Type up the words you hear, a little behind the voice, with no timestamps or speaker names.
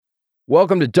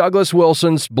Welcome to Douglas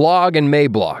Wilson's Blog and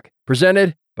Mablog,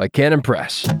 presented by Canon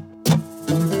Press.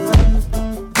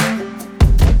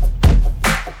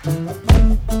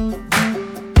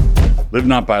 Live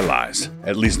not by lies,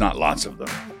 at least not lots of them.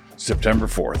 September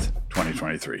 4th,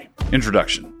 2023.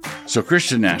 Introduction. So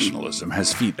Christian nationalism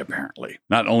has feet, apparently.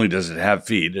 Not only does it have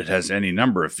feet, it has any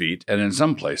number of feet, and in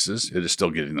some places, it is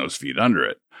still getting those feet under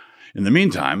it. In the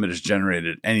meantime, it has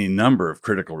generated any number of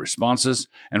critical responses,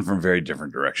 and from very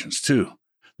different directions, too.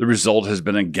 The result has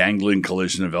been a gangling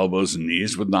collision of elbows and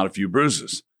knees with not a few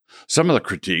bruises. Some of the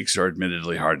critiques are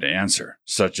admittedly hard to answer,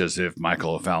 such as if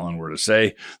Michael O'Fallon were to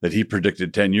say that he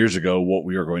predicted 10 years ago what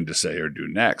we are going to say or do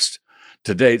next.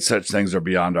 To date, such things are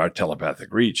beyond our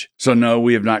telepathic reach. So no,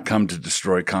 we have not come to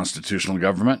destroy constitutional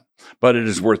government, but it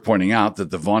is worth pointing out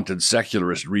that the vaunted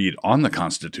secularist read on the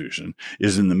Constitution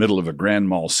is in the middle of a grand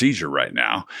mal seizure right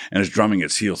now and is drumming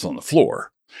its heels on the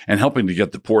floor. And helping to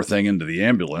get the poor thing into the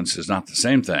ambulance is not the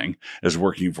same thing as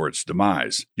working for its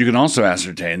demise. You can also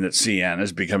ascertain that CN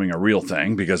is becoming a real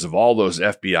thing because of all those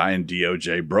FBI and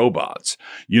DOJ brobots.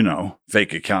 You know,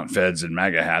 fake account feds in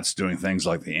MAGA hats doing things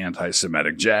like the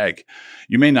anti-Semitic JAG.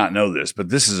 You may not know this, but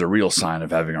this is a real sign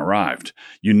of having arrived.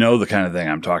 You know the kind of thing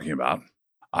I'm talking about.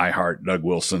 I heart Doug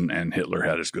Wilson, and Hitler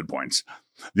had his good points.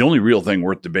 The only real thing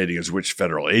worth debating is which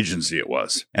federal agency it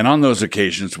was. And on those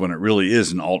occasions when it really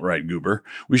is an alt-right goober,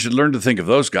 we should learn to think of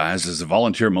those guys as a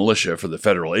volunteer militia for the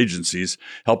federal agencies,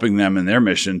 helping them in their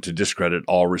mission to discredit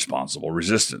all responsible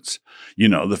resistance. You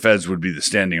know, the feds would be the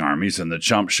standing armies, and the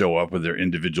chumps show up with their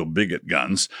individual bigot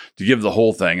guns to give the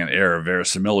whole thing an air of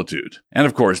verisimilitude. And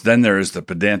of course, then there is the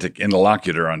pedantic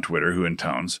interlocutor on Twitter who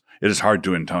intones, it is hard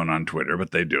to intone on Twitter,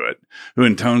 but they do it, who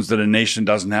intones that a nation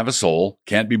doesn't have a soul,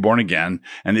 can't be born again,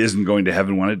 and isn't going to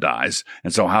heaven when it dies,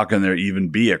 and so how can there even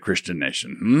be a Christian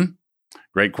nation?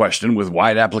 Great question with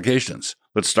wide applications.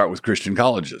 Let's start with Christian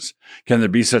colleges. Can there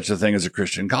be such a thing as a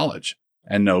Christian college?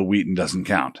 And no, Wheaton doesn't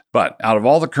count. But out of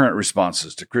all the current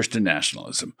responses to Christian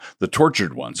nationalism, the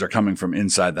tortured ones are coming from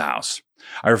inside the house.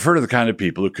 I refer to the kind of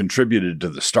people who contributed to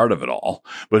the start of it all,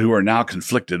 but who are now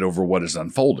conflicted over what is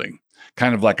unfolding.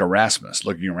 Kind of like Erasmus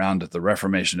looking around at the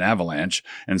Reformation avalanche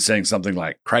and saying something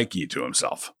like "crikey" to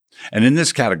himself. And in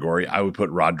this category, I would put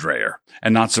Rod Dreher.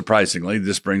 And not surprisingly,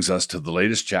 this brings us to the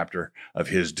latest chapter of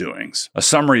his doings. A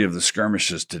summary of the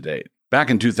skirmishes to date. Back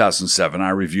in 2007, I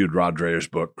reviewed Rod Dreher's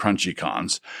book, Crunchy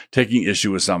Cons, taking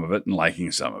issue with some of it and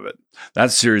liking some of it.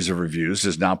 That series of reviews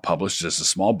is now published as a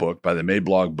small book by the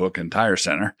Mablog Book and Tire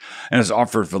Center and is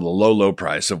offered for the low, low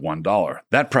price of $1.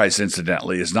 That price,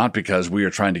 incidentally, is not because we are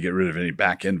trying to get rid of any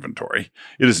back inventory.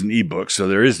 It is an ebook, so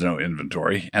there is no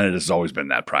inventory, and it has always been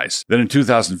that price. Then in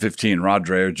 2015, Rod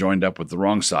Dreher joined up with the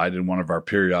wrong side in one of our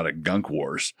periodic gunk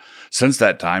wars. Since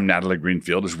that time, Natalie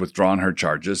Greenfield has withdrawn her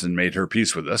charges and made her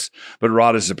peace with us, but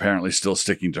Rod is apparently still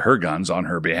sticking to her guns on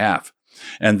her behalf.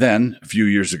 And then, a few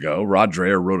years ago, Rod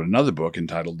Dreher wrote another book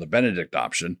entitled The Benedict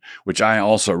Option, which I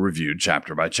also reviewed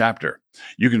chapter by chapter.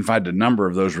 You can find a number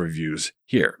of those reviews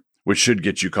here, which should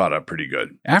get you caught up pretty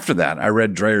good. After that, I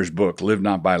read Dreher's book, Live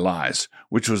Not by Lies,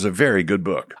 which was a very good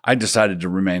book. I decided to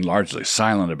remain largely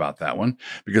silent about that one,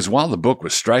 because while the book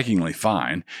was strikingly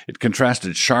fine, it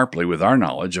contrasted sharply with our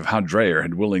knowledge of how Dreher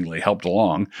had willingly helped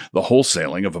along the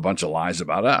wholesaling of a bunch of lies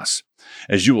about us.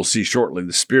 As you will see shortly,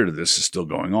 the spirit of this is still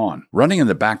going on. Running in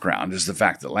the background is the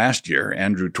fact that last year,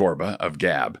 Andrew Torba of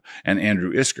Gab and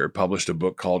Andrew Isker published a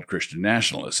book called Christian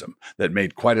Nationalism that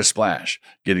made quite a splash,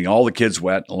 getting all the kids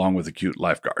wet along with the cute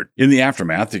lifeguard. In the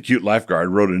aftermath, the cute lifeguard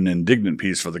wrote an indignant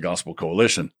piece for the Gospel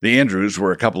Coalition. The Andrews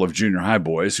were a couple of junior high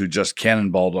boys who just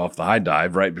cannonballed off the high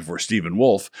dive right before Stephen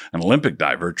Wolf, an Olympic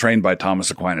diver trained by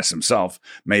Thomas Aquinas himself,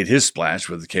 made his splash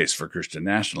with the case for Christian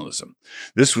nationalism.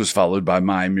 This was followed by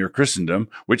my Mere Christendom,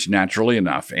 which naturally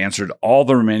enough answered all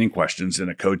the remaining questions in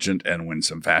a cogent and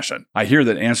winsome fashion. I hear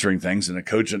that answering things in a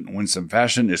cogent and winsome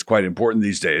fashion is quite important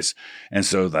these days, and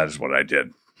so that is what I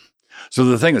did. So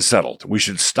the thing is settled. We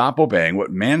should stop obeying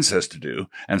what man says to do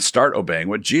and start obeying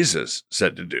what Jesus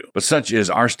said to do. But such is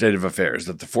our state of affairs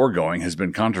that the foregoing has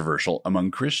been controversial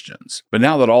among Christians. But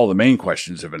now that all the main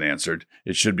questions have been answered,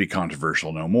 it should be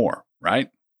controversial no more, right?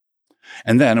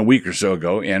 And then a week or so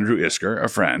ago, Andrew Isker, a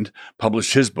friend,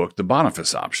 published his book, The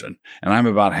Boniface Option, and I'm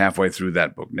about halfway through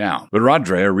that book now. But Rod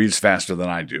Dreher reads faster than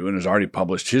I do and has already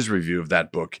published his review of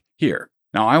that book here.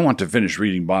 Now, I want to finish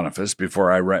reading Boniface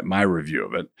before I write my review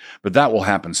of it, but that will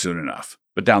happen soon enough,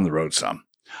 but down the road some.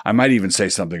 I might even say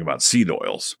something about seed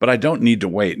oils, but I don't need to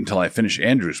wait until I finish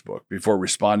Andrew's book before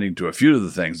responding to a few of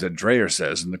the things that Dreher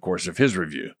says in the course of his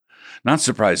review. Not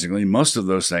surprisingly, most of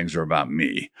those things are about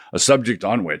me, a subject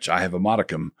on which I have a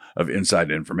modicum of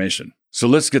inside information. So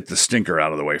let's get the stinker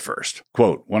out of the way first.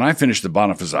 Quote, when I finished the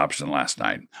Boniface option last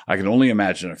night, I could only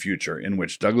imagine a future in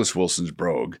which Douglas Wilson's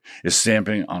brogue is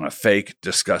stamping on a fake,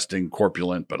 disgusting,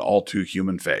 corpulent, but all too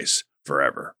human face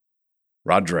forever.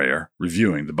 Rod Dreher,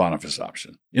 reviewing the Boniface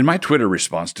option. In my Twitter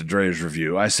response to Dreher's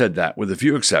review, I said that, with a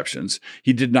few exceptions,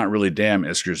 he did not really damn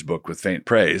Isker's book with faint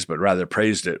praise, but rather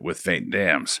praised it with faint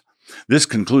damns. This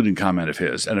concluding comment of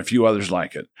his, and a few others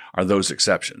like it, are those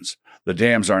exceptions. The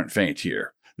damns aren't faint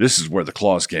here. This is where the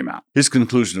claws came out. His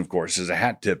conclusion, of course, is a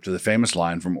hat tip to the famous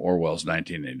line from Orwell's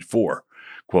 1984.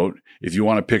 Quote, if you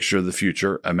want a picture of the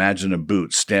future, imagine a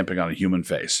boot stamping on a human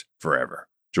face forever.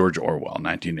 George Orwell,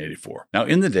 1984. Now,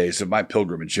 in the days of my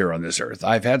pilgrimage here on this earth,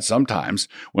 I've had some times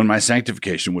when my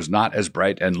sanctification was not as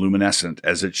bright and luminescent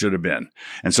as it should have been,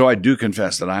 and so I do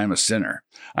confess that I am a sinner.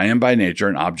 I am by nature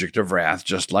an object of wrath,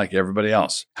 just like everybody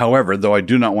else. However, though I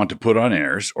do not want to put on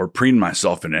airs or preen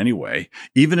myself in any way,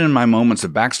 even in my moments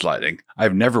of backsliding,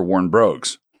 I've never worn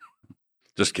brogues.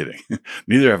 Just kidding.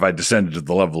 Neither have I descended to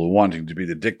the level of wanting to be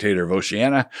the dictator of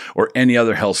Oceania or any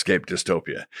other hellscape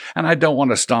dystopia. And I don't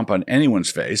want to stomp on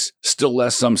anyone's face, still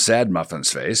less some sad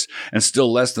muffin's face, and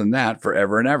still less than that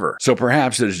forever and ever. So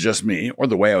perhaps it is just me, or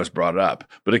the way I was brought up,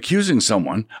 but accusing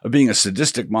someone of being a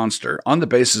sadistic monster on the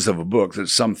basis of a book that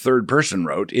some third person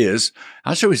wrote is,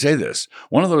 how shall we say this,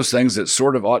 one of those things that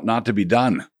sort of ought not to be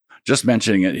done. Just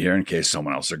mentioning it here in case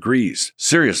someone else agrees.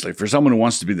 Seriously, for someone who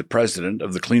wants to be the president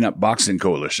of the Cleanup Boxing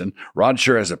Coalition, Rod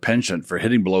sure has a penchant for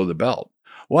hitting below the belt.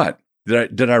 What?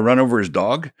 Did I run over his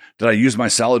dog? Did I use my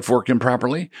salad fork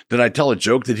improperly? Did I tell a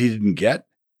joke that he didn't get?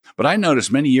 But I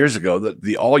noticed many years ago that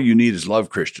the all you need is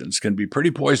love Christians can be pretty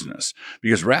poisonous,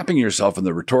 because wrapping yourself in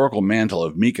the rhetorical mantle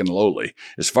of meek and lowly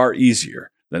is far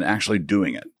easier than actually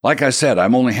doing it. Like I said,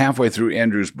 I'm only halfway through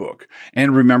Andrew's book,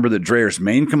 and remember that Dreher's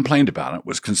main complaint about it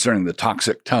was concerning the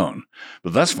toxic tone.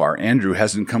 But thus far, Andrew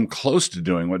hasn't come close to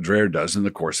doing what Dreher does in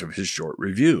the course of his short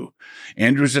review.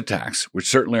 Andrew's attacks, which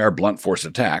certainly are blunt force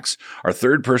attacks, are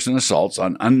third-person assaults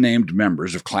on unnamed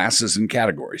members of classes and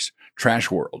categories, trash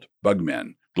world,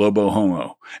 bugmen, globo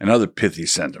homo, and other pithy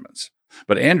sentiments.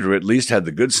 But Andrew at least had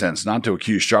the good sense not to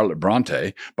accuse Charlotte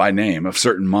Bronte by name of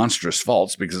certain monstrous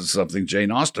faults because of something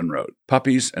Jane Austen wrote,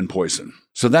 puppies and poison.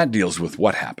 So that deals with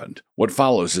what happened. What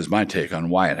follows is my take on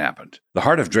why it happened. The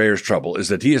heart of Dreher's trouble is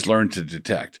that he has learned to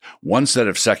detect one set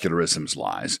of secularism's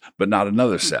lies, but not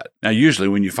another set. Now, usually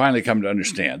when you finally come to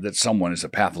understand that someone is a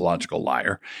pathological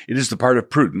liar, it is the part of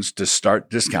prudence to start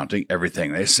discounting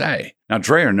everything they say. Now,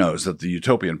 Dreher knows that the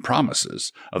utopian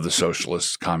promises of the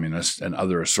socialists, communists, and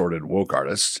other assorted woke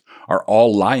artists are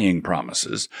all lying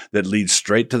promises that lead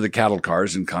straight to the cattle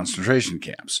cars and concentration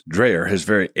camps. Dreher has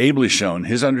very ably shown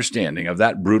his understanding of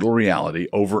that brutal reality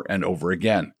over and over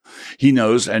again. He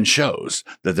knows and shows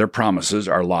that their promises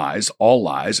are lies, all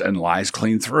lies, and lies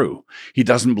clean through. He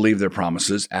doesn't believe their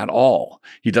promises at all.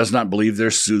 He does not believe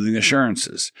their soothing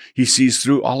assurances. He sees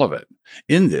through all of it.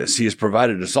 In this, he has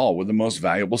provided us all with the most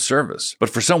valuable service. But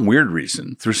for some weird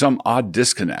reason, through some odd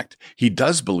disconnect, he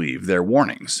does believe their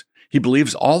warnings. He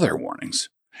believes all their warnings.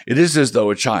 It is as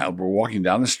though a child were walking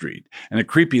down the street and a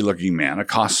creepy-looking man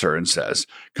accosts her and says,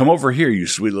 "Come over here, you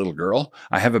sweet little girl.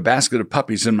 I have a basket of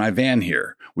puppies in my van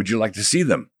here. Would you like to see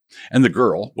them?" And the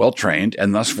girl, well-trained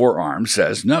and thus forearmed,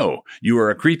 says, "No, you are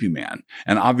a creepy man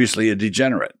and obviously a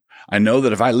degenerate. I know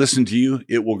that if I listen to you,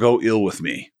 it will go ill with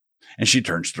me." And she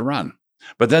turns to run.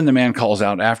 But then the man calls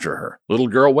out after her, "Little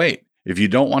girl, wait. If you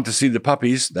don't want to see the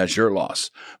puppies, that's your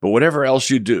loss. But whatever else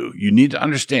you do, you need to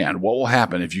understand what will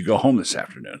happen if you go home this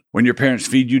afternoon. When your parents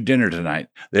feed you dinner tonight,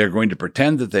 they are going to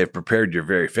pretend that they have prepared your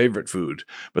very favorite food,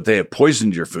 but they have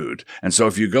poisoned your food, and so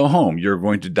if you go home, you're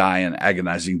going to die an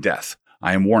agonizing death.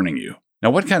 I am warning you." Now,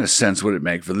 what kind of sense would it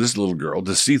make for this little girl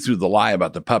to see through the lie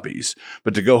about the puppies,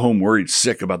 but to go home worried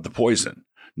sick about the poison?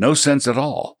 No sense at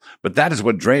all. But that is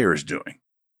what Dreher is doing.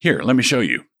 Here, let me show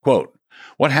you. Quote,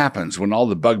 "What happens when all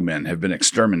the bugmen have been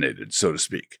exterminated, so to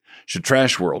speak? Should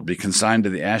Trash World be consigned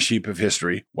to the ash heap of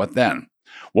history? What then?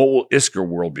 What will Isker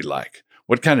World be like?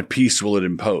 What kind of peace will it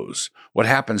impose? What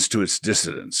happens to its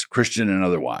dissidents, Christian and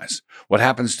otherwise? What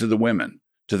happens to the women,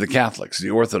 to the Catholics, the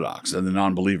Orthodox, and the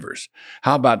non-believers?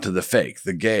 How about to the fake,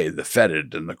 the gay, the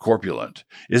fetid, and the corpulent?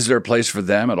 Is there a place for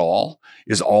them at all?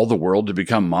 Is all the world to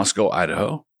become Moscow,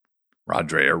 Idaho?" Rod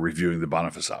Dreher reviewing the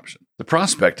Boniface option. The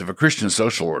prospect of a Christian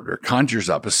social order conjures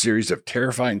up a series of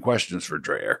terrifying questions for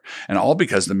Dreher, and all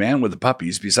because the man with the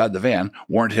puppies beside the van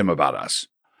warned him about us.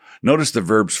 Notice the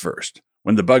verbs first.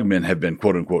 When the bugmen have been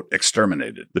quote-unquote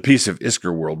exterminated, the peace of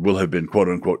Isker World will have been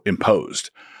quote-unquote imposed.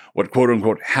 What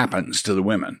quote-unquote happens to the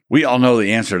women? We all know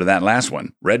the answer to that last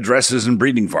one. Red dresses and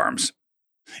breeding farms.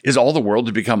 Is all the world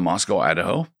to become Moscow,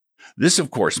 Idaho? This,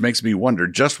 of course, makes me wonder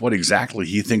just what exactly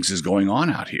he thinks is going on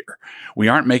out here. We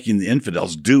aren't making the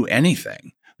infidels do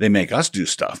anything. They make us do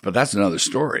stuff, but that's another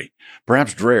story.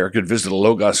 Perhaps Dreher could visit a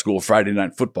Logos School Friday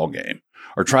night football game,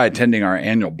 or try attending our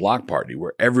annual block party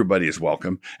where everybody is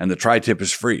welcome and the tri-tip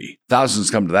is free.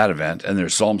 Thousands come to that event, and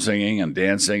there's psalm singing and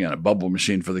dancing and a bubble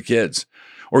machine for the kids.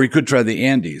 Or he could try the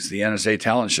Andes, the NSA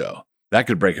talent show. That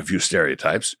could break a few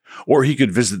stereotypes. Or he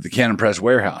could visit the Canon Press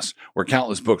warehouse, where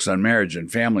countless books on marriage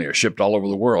and family are shipped all over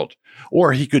the world.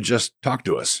 Or he could just talk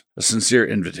to us, a sincere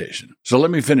invitation. So let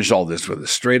me finish all this with a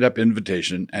straight-up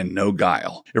invitation and no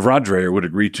guile. If Rod Dreher would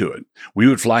agree to it, we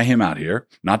would fly him out here,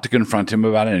 not to confront him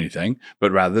about anything,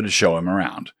 but rather to show him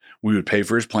around. We would pay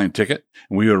for his plane ticket,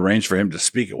 and we would arrange for him to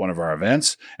speak at one of our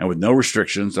events, and with no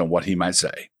restrictions on what he might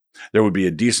say. There would be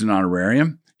a decent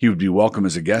honorarium. He would be welcome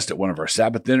as a guest at one of our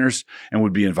Sabbath dinners and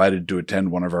would be invited to attend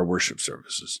one of our worship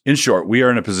services. In short, we are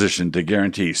in a position to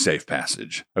guarantee safe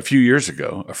passage. A few years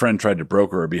ago, a friend tried to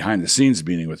broker a behind-the-scenes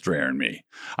meeting with Dreher and me.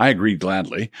 I agreed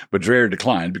gladly, but Dreher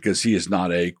declined because he is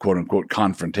not a quote-unquote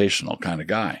confrontational kind of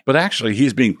guy. But actually,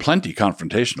 he's being plenty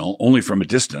confrontational, only from a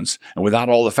distance and without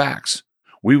all the facts.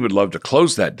 We would love to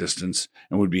close that distance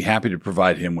and would be happy to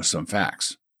provide him with some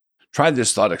facts. Try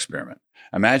this thought experiment.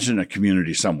 Imagine a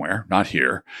community somewhere, not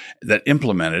here, that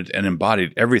implemented and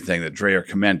embodied everything that Dreher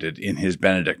commended in his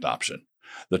Benedict option.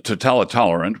 The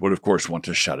totalitarian would, of course, want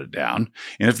to shut it down,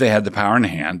 and if they had the power in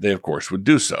hand, they, of course, would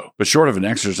do so. But short of an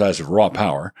exercise of raw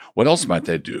power, what else might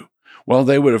they do? Well,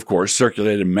 they would, of course,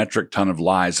 circulate a metric ton of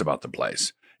lies about the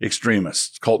place.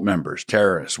 Extremists, cult members,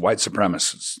 terrorists, white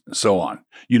supremacists, and so on.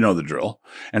 You know the drill.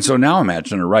 And so now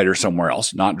imagine a writer somewhere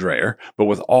else, not Dreher, but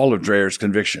with all of Dreher's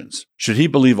convictions. Should he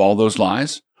believe all those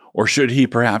lies? Or should he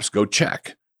perhaps go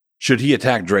check? Should he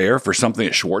attack Dreher for something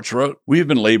that Schwartz wrote? We have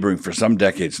been laboring for some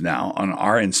decades now on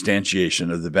our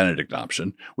instantiation of the Benedict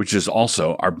option, which is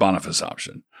also our Boniface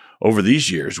option. Over these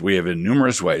years, we have in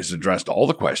numerous ways addressed all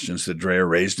the questions that Dreher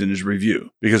raised in his review.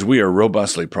 Because we are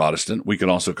robustly Protestant, we can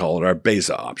also call it our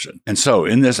Beza option. And so,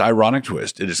 in this ironic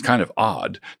twist, it is kind of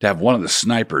odd to have one of the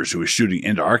snipers who is shooting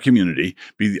into our community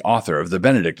be the author of the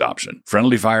Benedict option.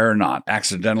 Friendly fire or not,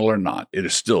 accidental or not, it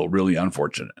is still really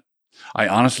unfortunate. I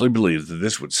honestly believe that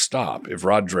this would stop if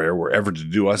Rod Dreher were ever to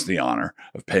do us the honor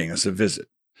of paying us a visit.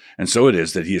 And so it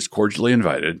is that he is cordially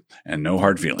invited and no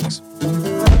hard feelings.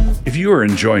 If you are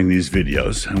enjoying these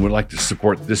videos and would like to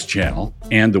support this channel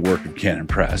and the work of Canon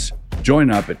Press,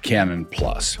 join up at Canon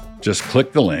Plus. Just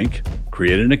click the link,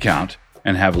 create an account,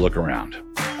 and have a look around.